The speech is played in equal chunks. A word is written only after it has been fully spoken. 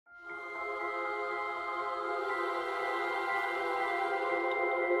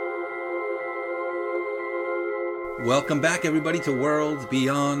Welcome back, everybody, to Worlds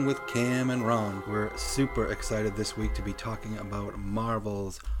Beyond with Cam and Ron. We're super excited this week to be talking about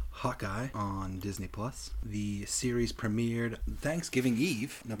Marvel's Hawkeye on Disney+. The series premiered Thanksgiving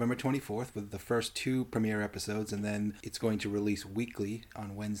Eve, November 24th, with the first two premiere episodes, and then it's going to release weekly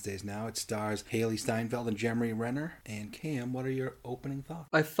on Wednesdays now. It stars Haley Steinfeld and Jeremy Renner. And Cam, what are your opening thoughts?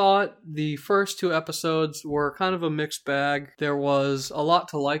 I thought the first two episodes were kind of a mixed bag. There was a lot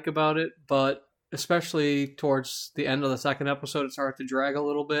to like about it, but especially towards the end of the second episode, it started to drag a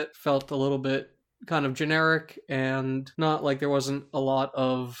little bit. Felt a little bit kind of generic and not like there wasn't a lot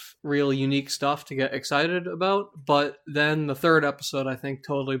of real unique stuff to get excited about. But then the third episode, I think,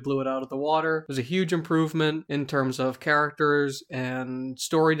 totally blew it out of the water. It was a huge improvement in terms of characters and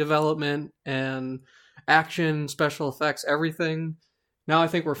story development and action, special effects, everything. Now I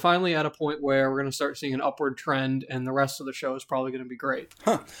think we're finally at a point where we're going to start seeing an upward trend, and the rest of the show is probably going to be great.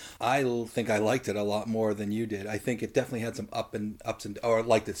 I think I liked it a lot more than you did. I think it definitely had some or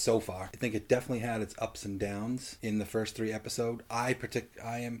liked it so far. I think it definitely had its ups and downs in the first three episodes. I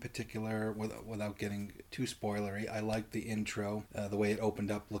am particular, without getting too spoilery, I liked the intro, the way it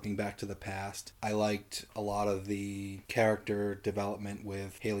opened up, looking back to the past. I liked a lot of the character development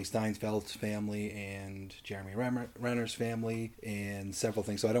with Haley Steinfeld's family and Jeremy Renner's family, and several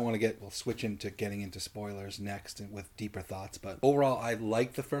things. So I don't want to we'll switch into getting into spoilers next and with deeper thoughts. But overall, I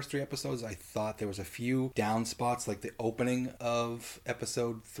liked the first three episodes. I thought there was a few down spots, like the opening of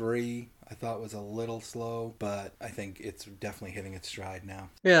episode 3. I thought was a little slow, but I think it's definitely hitting its stride now.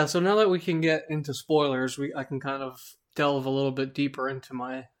 Yeah, so now that we can get into spoilers, I can kind of delve a little bit deeper into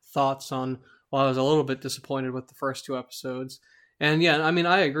my thoughts on why I was a little bit disappointed with the first two episodes. And yeah, I mean,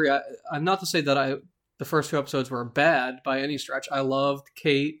 I agree. I'm not to say that the first two episodes were bad by any stretch. I loved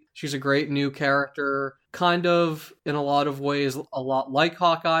Kate. She's a great new character, kind of, in a lot of ways, a lot like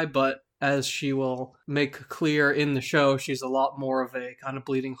Hawkeye, but as she will make clear in the show, she's a lot more of a kind of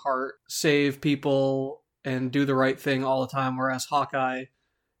bleeding heart, save people and do the right thing all the time, whereas Hawkeye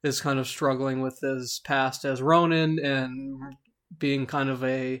is kind of struggling with his past as Ronin and being kind of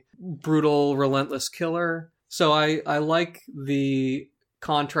a brutal, relentless killer. So I like the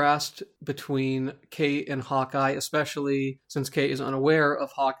contrast between Kate and Hawkeye, especially since Kate is unaware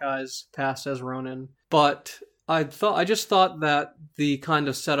of Hawkeye's past as Ronin. But I just thought that the kind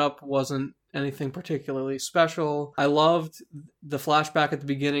of setup wasn't anything particularly special. I loved the flashback at the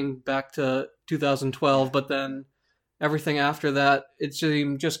beginning back to 2012, but then everything after that, it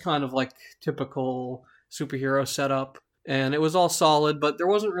seemed just kind of like typical superhero setup. And it was all solid, but there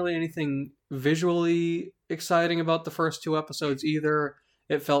wasn't really anything visually exciting about the first two episodes either.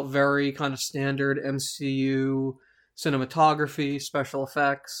 It felt very kind of standard MCU cinematography, special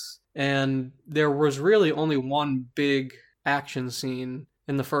effects, and there was really only one big action scene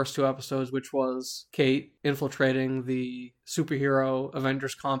in the first two episodes, which was Kate infiltrating the superhero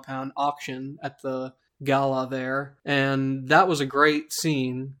Avengers compound auction at the gala there, and that was a great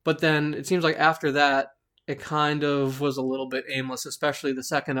scene. But then it seems like after that, it kind of was a little bit aimless, especially the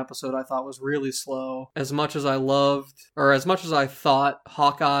second episode I thought was really slow. As much as I thought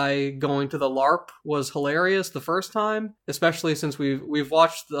Hawkeye going to the LARP was hilarious the first time, especially since we've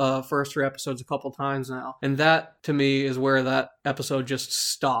watched the first three episodes a couple times now. And that, to me, is where that episode just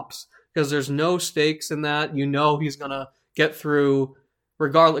stops. Because there's no stakes in that. You know he's going to get through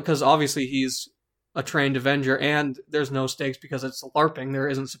regardless, because obviously he's a trained Avenger, and there's no stakes because it's LARPing. There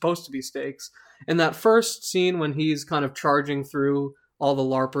isn't supposed to be stakes. And that first scene when he's kind of charging through all the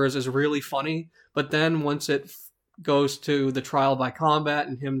LARPers is really funny. But then once it goes to the trial by combat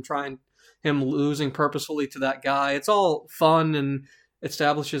and him losing purposefully to that guy, it's all fun and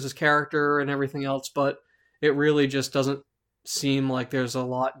establishes his character and everything else. But it really just doesn't seem like there's a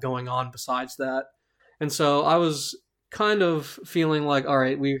lot going on besides that. And so I was kind of feeling like, all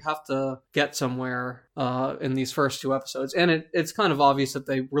right, we have to get somewhere in these first two episodes. And it's kind of obvious that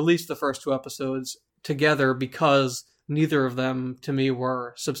they released the first two episodes together because neither of them, to me,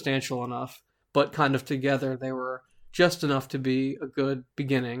 were substantial enough. But kind of together, they were just enough to be a good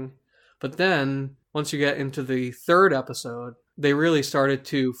beginning. But then, once you get into the third episode, they really started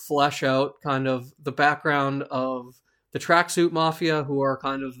to flesh out kind of the background of the Tracksuit Mafia, who are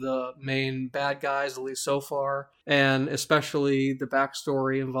kind of the main bad guys, at least so far, and especially the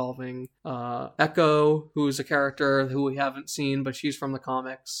backstory involving Echo, who's a character who we haven't seen, but she's from the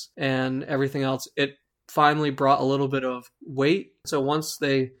comics, and everything else. It finally brought a little bit of weight. So once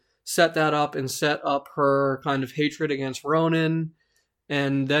they set that up and set up her kind of hatred against Ronin,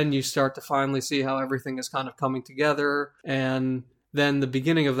 and then you start to finally see how everything is kind of coming together, and then the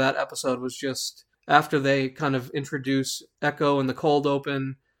beginning of that episode was just after they kind of introduce Echo in the cold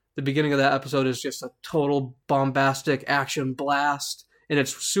open, the beginning of that episode is just a total bombastic action blast, and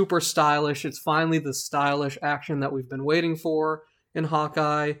it's super stylish. It's finally the stylish action that we've been waiting for in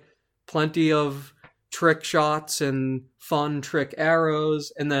Hawkeye. Plenty of trick shots and fun trick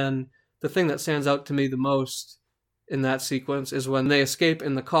arrows. And then the thing that stands out to me the most in that sequence is when they escape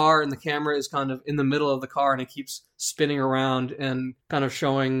in the car and the camera is kind of in the middle of the car and it keeps spinning around and kind of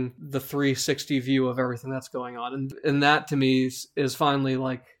showing the 360 view of everything that's going on. And that to me is finally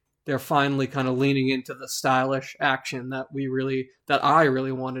like, they're finally kind of leaning into the stylish action that I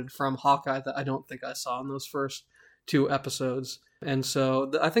really wanted from Hawkeye that I don't think I saw in those first 2 episodes. And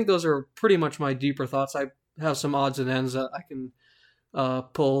so I think those are pretty much my deeper thoughts. I have some odds and ends that I can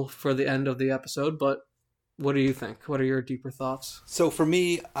pull for the end of the episode, but what do you think? What are your deeper thoughts? So for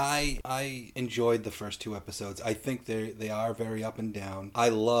me, I enjoyed the first 2 episodes. I think they are very up and down. I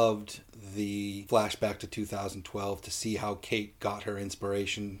loved the flashback to 2012 to see how Kate got her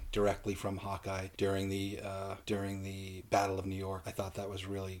inspiration directly from Hawkeye during the Battle of New York. I thought that was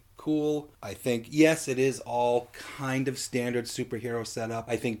really cool. I think, yes, it is all kind of standard superhero setup.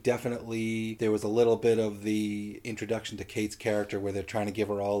 I think definitely there was a little bit of the introduction to Kate's character where they're trying to give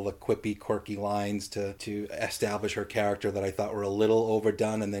her all the quippy, quirky lines to establish her character that I thought were a little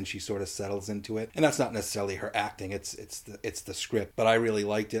overdone, and then she sort of settles into it. And that's not necessarily her acting, it's the script. But I really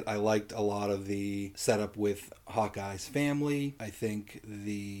liked it. I liked a lot of the setup with Hawkeye's family. I think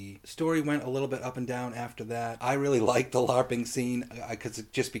the story went a little bit up and down after that. I really liked the LARPing scene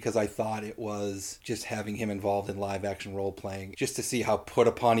because I thought it was just having him involved in live action role playing, just to see how put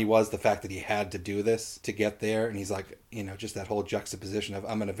upon he was, the fact that he had to do this to get there. And he's like, just that whole juxtaposition of,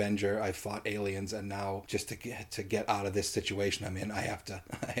 I'm an Avenger, I fought aliens, and now just to get out of this situation I'm in, I have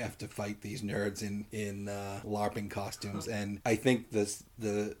to fight these nerds in LARPing costumes. And I think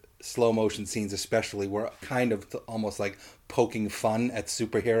the slow motion scenes especially were kind of almost like poking fun at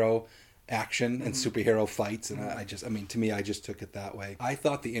superhero action and superhero fights, and to me I just took it that way. I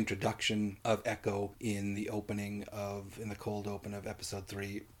thought the introduction of Echo in the cold open of episode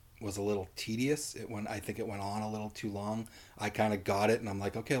 3 was a little tedious. I think it went on a little too long. I kind of got it and I'm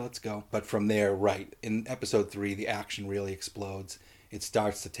like, okay, let's go. But from there, right, in episode 3 the action really explodes. It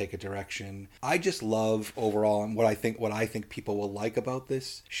starts to take a direction. I just love overall, and what I think people will like about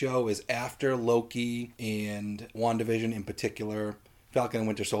this show is after Loki and WandaVision in particular, Falcon and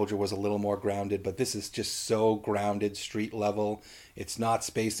Winter Soldier was a little more grounded, but this is just so grounded, street level. It's not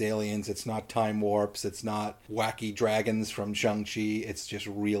space aliens, it's not time warps, it's not wacky dragons from Shang-Chi. It's just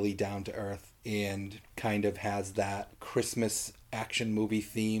really down to earth and kind of has that Christmas action movie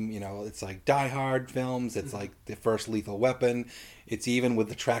theme. It's like Die Hard films, it's like the first Lethal Weapon. It's even with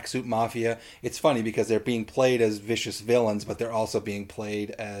the Tracksuit Mafia. It's funny because they're being played as vicious villains, but they're also being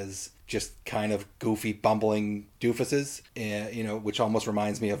played as just kind of goofy, bumbling doofuses, which almost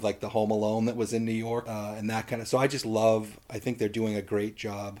reminds me of like the Home Alone that was in New York, and that kind of. So I think they're doing a great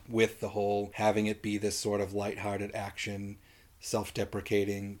job with the whole having it be this sort of lighthearted action,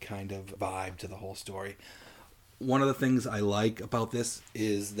 self-deprecating kind of vibe to the whole story. One of the things I like about this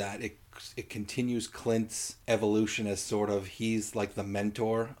is that it continues Clint's evolution as sort of, he's like the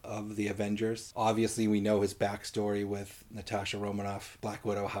mentor of the Avengers. Obviously, we know his backstory with Natasha Romanoff, Black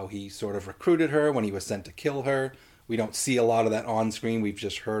Widow, how he sort of recruited her when he was sent to kill her. We don't see a lot of that on screen. We've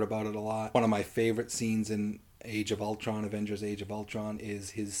just heard about it a lot. One of my favorite scenes in Avengers Age of Ultron, is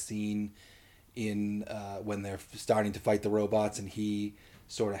his scene in when they're starting to fight the robots and he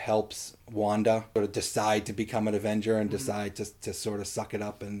sort of helps Wanda sort of decide to become an Avenger and decide to sort of suck it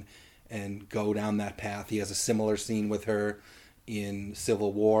up and go down that path. He has a similar scene with her in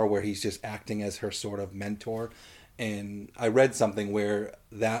Civil War where he's just acting as her sort of mentor. And I read something where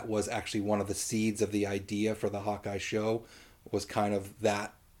that was actually one of the seeds of the idea for the Hawkeye show, was kind of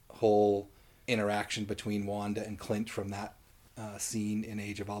that whole interaction between Wanda and Clint from that scene in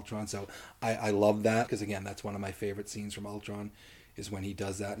Age of Ultron. So I love that, because again, that's one of my favorite scenes from Ultron, is when he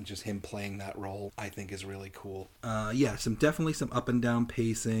does that, and just him playing that role I think is really cool. Definitely some up and down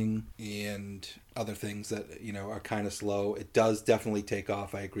pacing and other things that are kind of slow. It does definitely take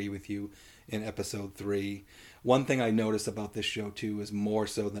off, I agree with you, in episode 3. One thing I notice about this show too is, more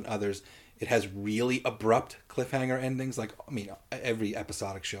so than others, it has really abrupt cliffhanger endings. Every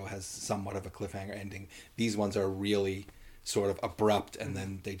episodic show has somewhat of a cliffhanger ending. These ones are really sort of abrupt, and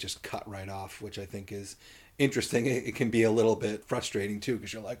then they just cut right off, which I think is interesting. It can be a little bit frustrating too,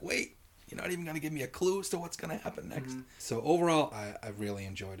 because you're like, wait, you're not even going to give me a clue as to what's going to happen next. So overall, I really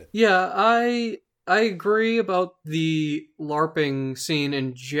enjoyed it. Yeah, I agree about the LARPing scene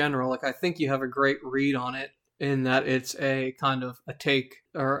in general. I think you have a great read on it, in that it's a kind of a take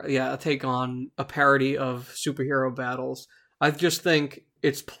on a parody of superhero battles. I just think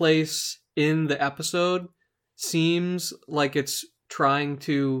its place in the episode seems like it's trying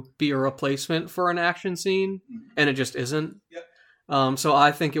to be a replacement for an action scene, and it just isn't. Yep. So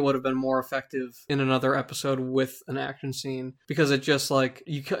I think it would have been more effective in another episode with an action scene, because it just like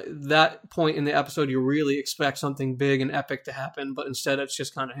that point in the episode you really expect something big and epic to happen, but instead it's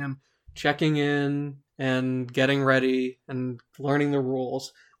just kind of him checking in and getting ready and learning the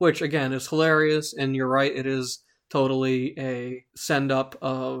rules, which again is hilarious. And you're right, it is totally a send up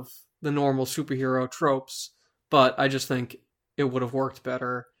of the normal superhero tropes, but I just think it would have worked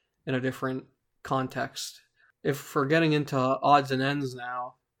better in a different context. If we're getting into odds and ends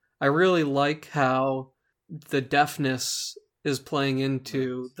now, I really like how the deafness is playing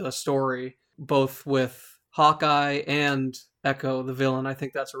into the story, both with Hawkeye and Echo, the villain. I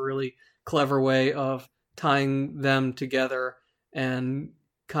think that's a really clever way of tying them together and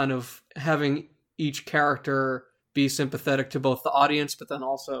kind of having each character be sympathetic to both the audience, but then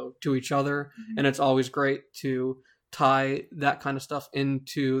also to each other. Mm-hmm. And it's always great to tie that kind of stuff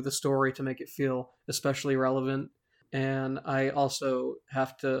into the story to make it feel especially relevant. And I also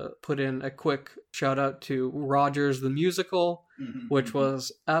have to put in a quick shout out to Rogers the Musical, which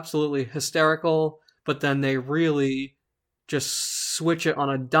was absolutely hysterical, but then they really just switch it on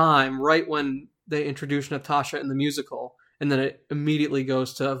a dime right when they introduce Natasha in the musical, and then it immediately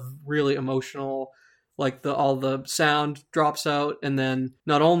goes to really emotional, like all the sound drops out, and then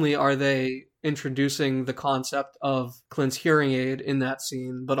not only are they introducing the concept of Clint's hearing aid in that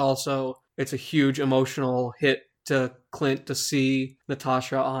scene, but also it's a huge emotional hit to Clint to see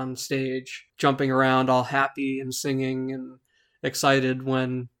Natasha on stage jumping around all happy and singing and excited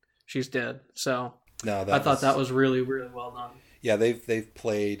when she's dead. So I thought that was really, really well done. Yeah, they've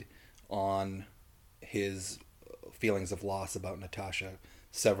played on his feelings of loss about Natasha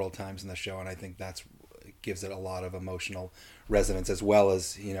several times in the show, and I think that's gives it a lot of emotional resonance, as well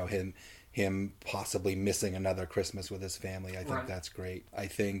as him possibly missing another Christmas with his family. I think that's great. I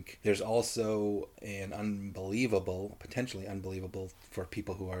think there's also an potentially unbelievable for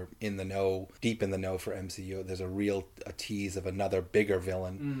people who are in the know, deep in the know for MCU. There's a tease of another bigger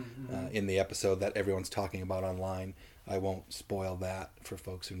villain in the episode that everyone's talking about online. I won't spoil that for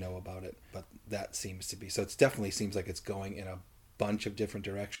folks who know about it, but that seems to be. So it definitely seems like it's going in a bunch of different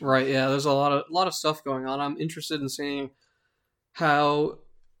directions. Right, yeah, there's a lot of stuff going on. I'm interested in seeing how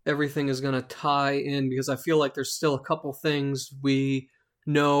everything is going to tie in, because I feel like there's still a couple things we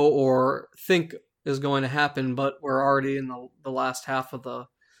know or think is going to happen, but we're already in the last half of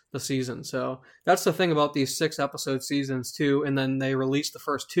the season. So that's the thing about these 6 episode seasons too, and then they release the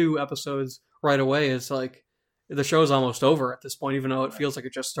first 2 episodes right away. It's like the show's almost over at this point, even though it feels like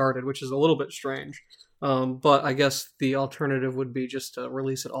it just started, which is a little bit strange. But I guess the alternative would be just to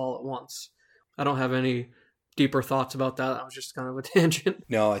release it all at once. I don't have any deeper thoughts about that. That was just kind of a tangent.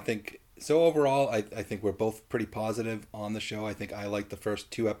 No, I think so. Overall, I think we're both pretty positive on the show. I think I like the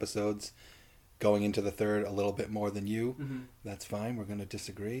first 2 episodes. Going into the 3rd a little bit more than you. Mm-hmm. That's fine. We're going to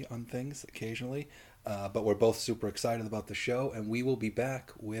disagree on things occasionally. But we're both super excited about the show, and we will be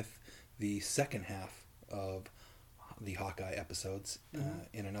back with the second half of the Hawkeye episodes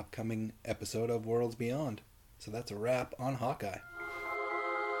in an upcoming episode of Worlds Beyond. So that's a wrap on Hawkeye.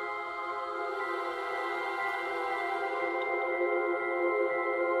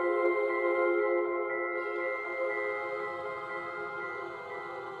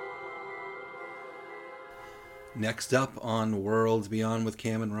 Next up on Worlds Beyond with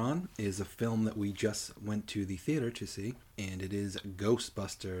Cam and Ron is a film that we just went to the theater to see, and it is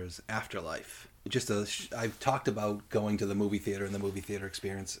Ghostbusters Afterlife. I've talked about going to the movie theater and the movie theater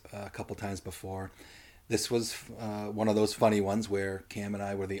experience a couple times before. This was one of those funny ones where Cam and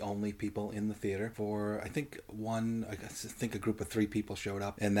I were the only people in the theater for, I think a group of 3 people showed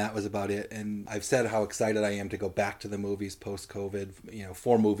up, and that was about it. And I've said how excited I am to go back to the movies post-COVID,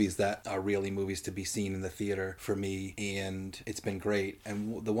 for movies that are really movies to be seen in the theater for me, and it's been great.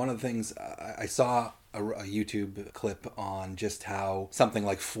 And one of the things I saw a YouTube clip on just how something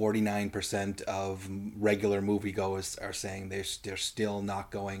like 49% of regular moviegoers are saying they're still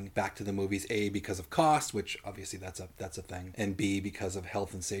not going back to the movies, A, because of cost, which obviously that's a thing, and B, because of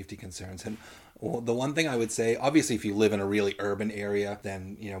health and safety concerns. And the one thing I would say, obviously if you live in a really urban area,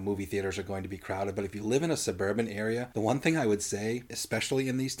 then movie theaters are going to be crowded. But if you live in a suburban area, the one thing I would say, especially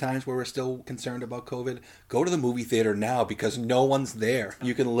in these times where we're still concerned about COVID, go to the movie theater now, because no one's there.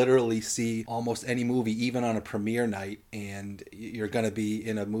 You can literally see almost any movie, even on a premiere night, and you're going to be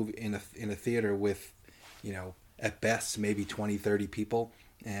in a theater with, at best maybe 20, 30 people,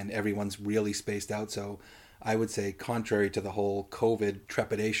 and everyone's really spaced out. So I would say, contrary to the whole COVID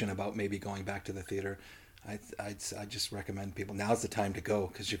trepidation about maybe going back to the theater, I just recommend people, now's the time to go,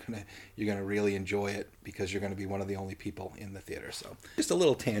 because you're gonna really enjoy it, because you're gonna be one of the only people in the theater. So just a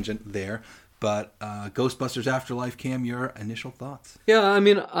little tangent there, but Ghostbusters Afterlife, Cam, your initial thoughts? Yeah, I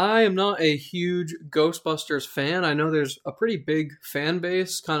mean, I am not a huge Ghostbusters fan. I know there's a pretty big fan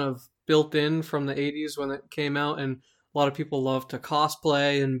base kind of built in from the 80s when it came out, and a lot of people love to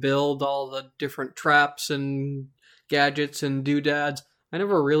cosplay and build all the different traps and gadgets and doodads. I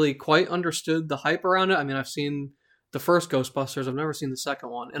never really quite understood the hype around it. I mean, I've seen the first Ghostbusters, I've never seen the second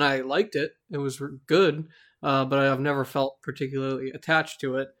one, and I liked it. It was good, but I've never felt particularly attached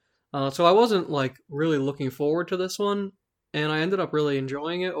to it. So I wasn't like really looking forward to this one, and I ended up really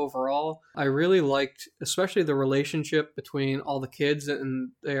enjoying it overall. I really liked, especially the relationship between all the kids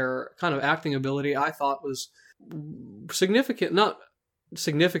and their kind of acting ability. I thought was significant, not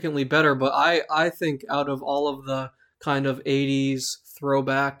significantly better, but I think out of all of the kind of 80s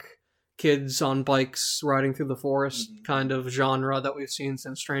throwback kids on bikes riding through the forest kind of genre that we've seen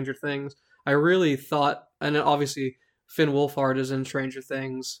since Stranger Things, I really thought, and obviously Finn Wolfhard is in Stranger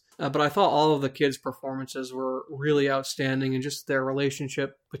Things, but I thought all of the kids' performances were really outstanding, and just their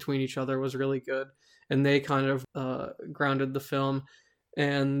relationship between each other was really good, and they kind of grounded the film.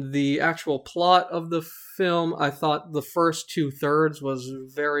 And the actual plot of the film, I thought the first 2/3 was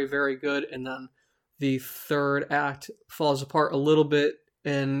very, very good, and then the third act falls apart a little bit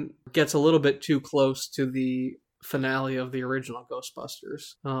and gets a little bit too close to the finale of the original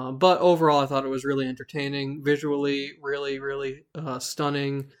Ghostbusters. But overall, I thought it was really entertaining, visually really, really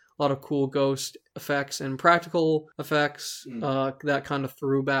stunning. A lot of cool ghost effects and practical effects that kind of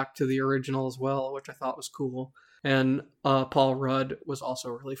threw back to the original as well, which I thought was cool. And Paul Rudd was also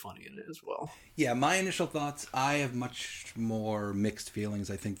really funny in it as well. Yeah, my initial thoughts, I have much more mixed feelings,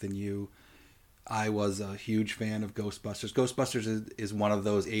 I think, than you. I was a huge fan of Ghostbusters. Ghostbusters is one of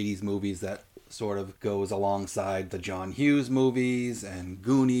those 80s movies that sort of goes alongside the John Hughes movies and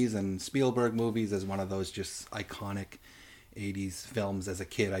Goonies and Spielberg movies as one of those just iconic 80s films. As a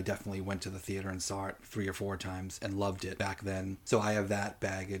kid, I definitely went to the theater and saw it 3 or 4 times and loved it back then. So I have that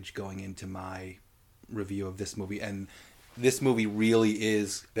baggage going into my review of this movie. And this movie really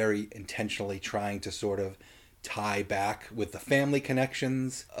is very intentionally trying to sort of tie back with the family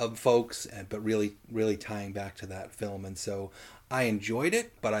connections of folks, but really tying back to that film. And so I enjoyed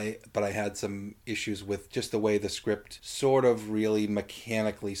it, but I had some issues with just the way the script sort of really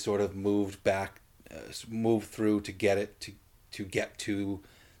mechanically sort of moved through to get it to get to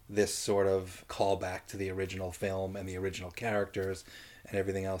this sort of callback to the original film and the original characters and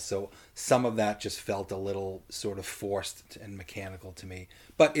everything else. So some of that just felt a little sort of forced and mechanical to me.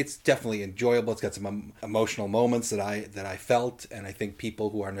 But it's definitely enjoyable. It's got some emotional moments that I felt, and I think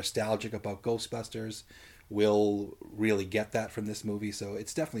people who are nostalgic about Ghostbusters will really get that from this movie. So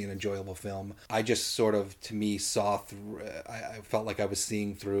it's definitely an enjoyable film. I just sort of, to me, I felt like I was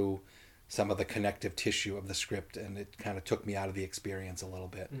seeing through some of the connective tissue of the script, and it kind of took me out of the experience a little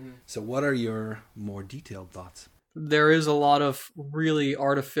bit. Mm-hmm. So what are your more detailed thoughts? There is a lot of really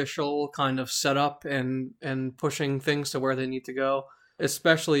artificial kind of setup and pushing things to where they need to go,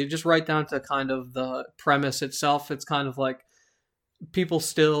 especially just right down to kind of the premise itself. It's kind of like people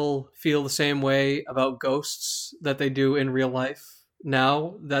still feel the same way about ghosts that they do in real life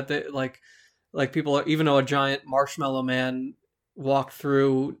now, that they like people are, even though a giant marshmallow man walked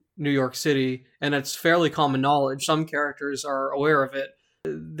through New York City, and it's fairly common knowledge, some characters are aware of it.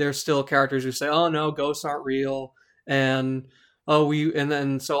 There's still characters who say, "Oh no, ghosts aren't real," and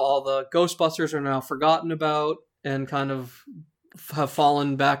then so all the Ghostbusters are now forgotten about and kind of have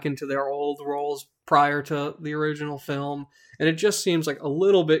fallen back into their old roles prior to the original film, and it just seems like a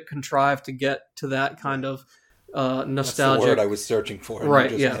little bit contrived to get to that kind of nostalgic. That's the word I was searching for.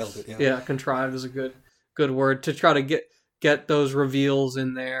 Right? Yeah. Contrived is a good word to try to get those reveals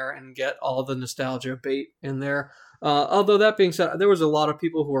in there and get all the nostalgia bait in there. Although that being said, there was a lot of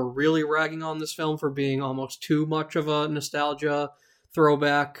people who were really ragging on this film for being almost too much of a nostalgia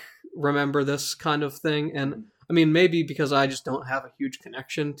throwback, remember this kind of thing. And I mean, maybe because I just don't have a huge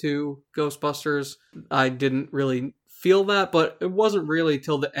connection to Ghostbusters, I didn't really feel that, but it wasn't really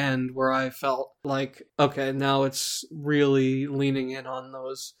till the end where I felt like, okay, now it's really leaning in on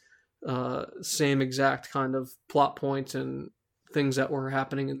those same exact kind of plot points and things that were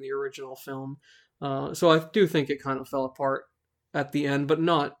happening in the original film. So I do think it kind of fell apart at the end, but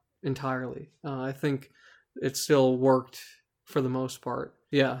not entirely. I think it still worked for the most part.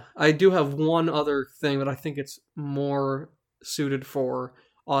 Yeah, I do have one other thing, but I think it's more suited for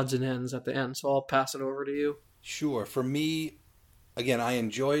odds and ends at the end, so I'll pass it over to you. Sure. For me, again, I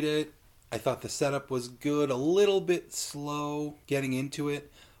enjoyed it. I thought the setup was good, a little bit slow getting into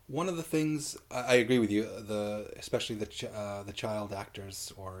it. One of the things I agree with you, especially the child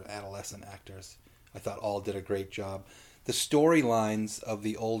actors or adolescent actors, I thought all did a great job. The storylines of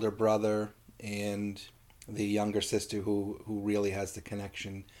the older brother and the younger sister, who really has the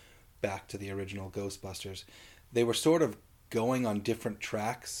connection back to the original Ghostbusters, they were sort of going on different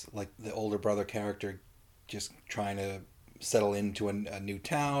tracks. Like the older brother character just trying to settle into a new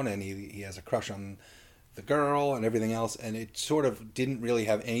town, and he has a crush on the girl and everything else, and it sort of didn't really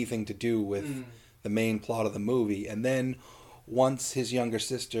have anything to do with the main plot of the movie. And then once his younger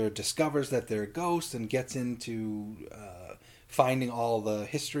sister discovers that they're ghosts and gets into finding all the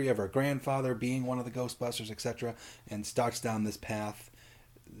history of her grandfather being one of the Ghostbusters, etc., and starts down this path,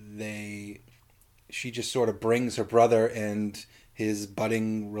 she just sort of brings her brother and his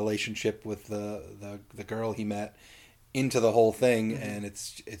budding relationship with the girl he met into the whole thing, and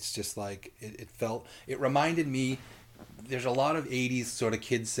it's just like it reminded me. There's a lot of 80s sort of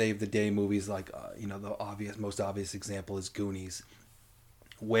kids save the day movies, like the most obvious example is Goonies,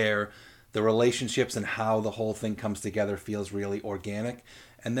 where the relationships and how the whole thing comes together feels really organic.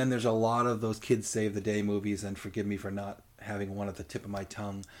 And then there's a lot of those kids save the day movies, and forgive me for not having one at the tip of my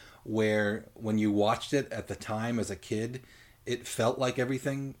tongue, where when you watched it at the time as a kid, it felt like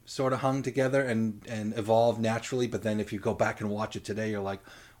everything sort of hung together and evolved naturally. But then if you go back and watch it today, you're like,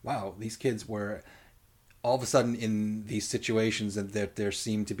 wow, these kids were all of a sudden in these situations that there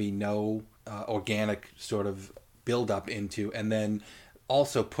seemed to be no organic sort of build up into. And then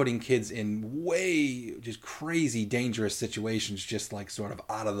also putting kids in way just crazy dangerous situations, just like sort of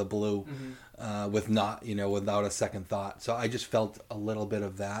out of the blue, without a second thought. So I just felt a little bit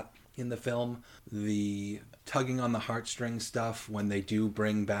of that in the film. The tugging on the heartstrings stuff when they do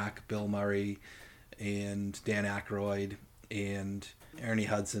bring back Bill Murray and Dan Aykroyd and Ernie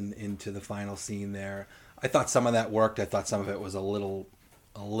Hudson into the final scene there, I thought some of that worked. I thought some of it was a little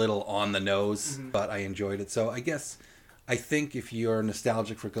on the nose, but I enjoyed it. So I think if you're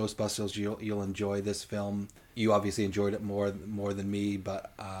nostalgic for Ghostbusters, you'll enjoy this film. You obviously enjoyed it more than me,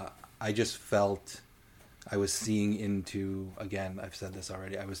 but I just felt I was seeing into, again, I've said this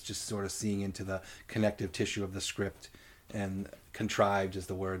already, I was just sort of seeing into the connective tissue of the script, and contrived is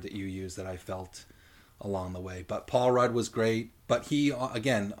the word that you use that I felt along the way. But Paul Rudd was great, but he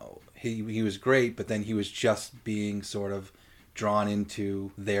was great, but then he was just being sort of drawn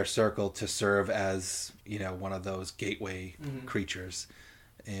into their circle to serve as, one of those gateway creatures.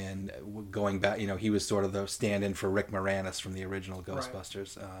 And going back, he was sort of the stand-in for Rick Moranis from the original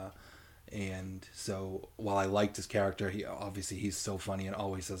Ghostbusters. Right. And so while I liked his character, he's so funny and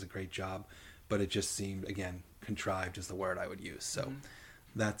always does a great job, but it just seemed, again, contrived is the word I would use. So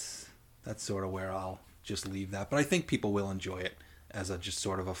that's sort of where I'll just leave that. But I think people will enjoy it as just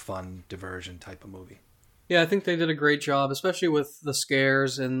sort of a fun diversion type of movie. Yeah, I think they did a great job, especially with the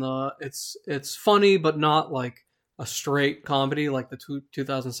scares and it's funny, but not like a straight comedy like the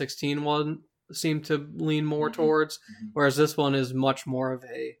 2016 one seemed to lean more towards, whereas this one is much more of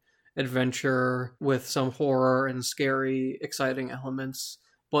a adventure with some horror and scary, exciting elements,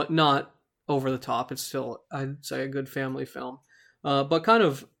 but not over the top. It's still, I'd say, a good family film. But kind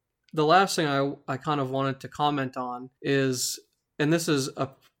of the last thing I kind of wanted to comment on is, and this is a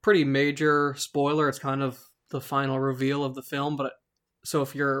pretty major spoiler, it's kind of the final reveal of the film, but so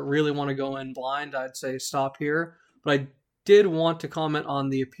if you really want to go in blind, I'd say stop here. But I did want to comment on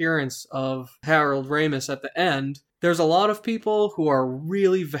the appearance of Harold Ramis at the end. There's a lot of people who are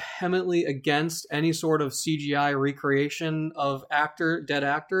really vehemently against any sort of CGI recreation of dead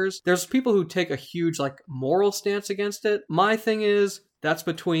actors. There's people who take a huge moral stance against it. My thing is, that's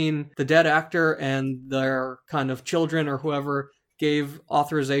between the dead actor and their kind of children or whoever gave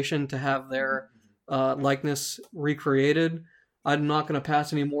authorization to have their likeness recreated. I'm not going to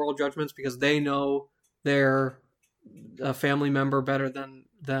pass any moral judgments because they know their family member better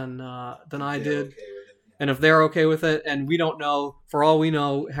than I did. And if they're okay with it, and we don't know, for all we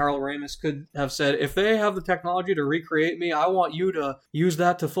know, Harold Ramis could have said, if they have the technology to recreate me, I want you to use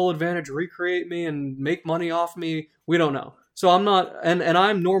that to full advantage, recreate me and make money off me. We don't know. So I'm not, and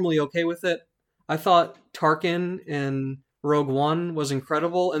I'm normally okay with it. I thought Tarkin in Rogue One was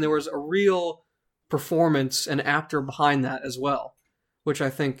incredible, and there was a real performance and actor behind that as well, which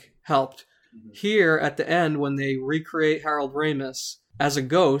I think helped. Here at the end, when they recreate Harold Ramis as a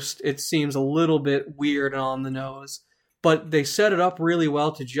ghost, it seems a little bit weird and on the nose, but they set it up really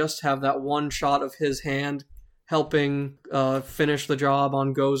well to just have that one shot of his hand helping finish the job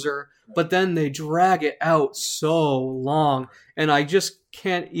on Gozer, but then they drag it out so long, and I just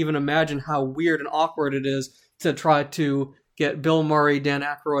can't even imagine how weird and awkward it is to try to get Bill Murray, Dan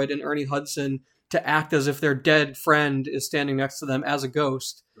Aykroyd, and Ernie Hudson to act as if their dead friend is standing next to them as a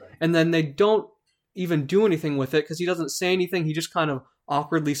ghost. Right. and then they don't even do anything with it because he doesn't say anything. He just kind of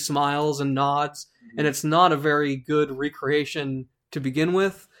awkwardly smiles and nods, and it's not a very good recreation to begin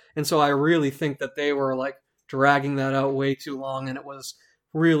with. And so I really think that they were like dragging that out way too long, and it was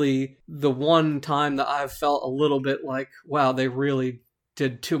really the one time that I've felt a little bit like, wow, they really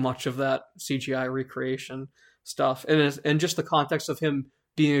did too much of that CGI recreation stuff. And just the context of him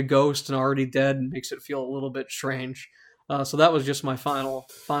being a ghost and already dead makes it feel a little bit strange. So that was just my final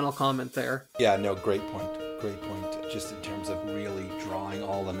comment there. Yeah, no, great point. Just in terms of really drawing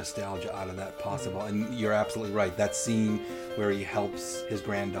all the nostalgia out of that possible. And you're absolutely right. That scene where he helps his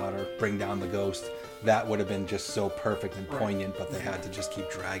granddaughter bring down the ghost, that would have been just so perfect and poignant, but they had to just keep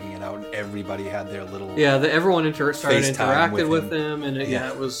dragging it out, and everybody had their little everyone started FaceTime interacted with him, and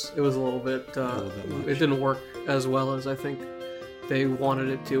it was a little bit it didn't work as well as I think they wanted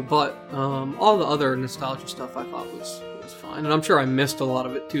it to. But all the other nostalgia stuff I thought was fine, and I'm sure I missed a lot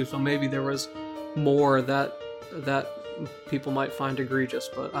of it too. So maybe there was more that people might find egregious,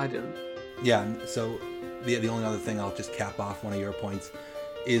 but I didn't. Yeah. So the only other thing, I'll just cap off one of your points,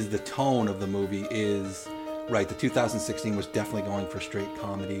 is the tone of the movie is right. The 2016 was definitely going for straight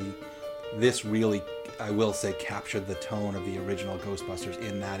comedy. This really, I will say, captured the tone of the original Ghostbusters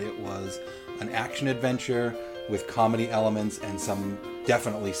in that it was an action adventure with comedy elements and some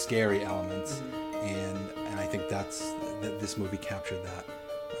definitely scary elements. Mm-hmm. And I think this movie captured that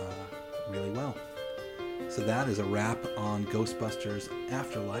really well. So that is a wrap on Ghostbusters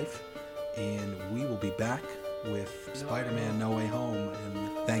Afterlife, and we will be back with Spider-Man No Way Home.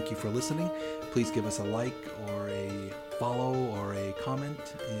 And thank you for listening. Please give us a like or a follow or a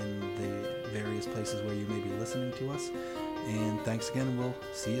comment in the various places where you may be listening to us. And thanks again, and we'll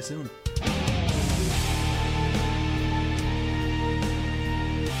see you soon.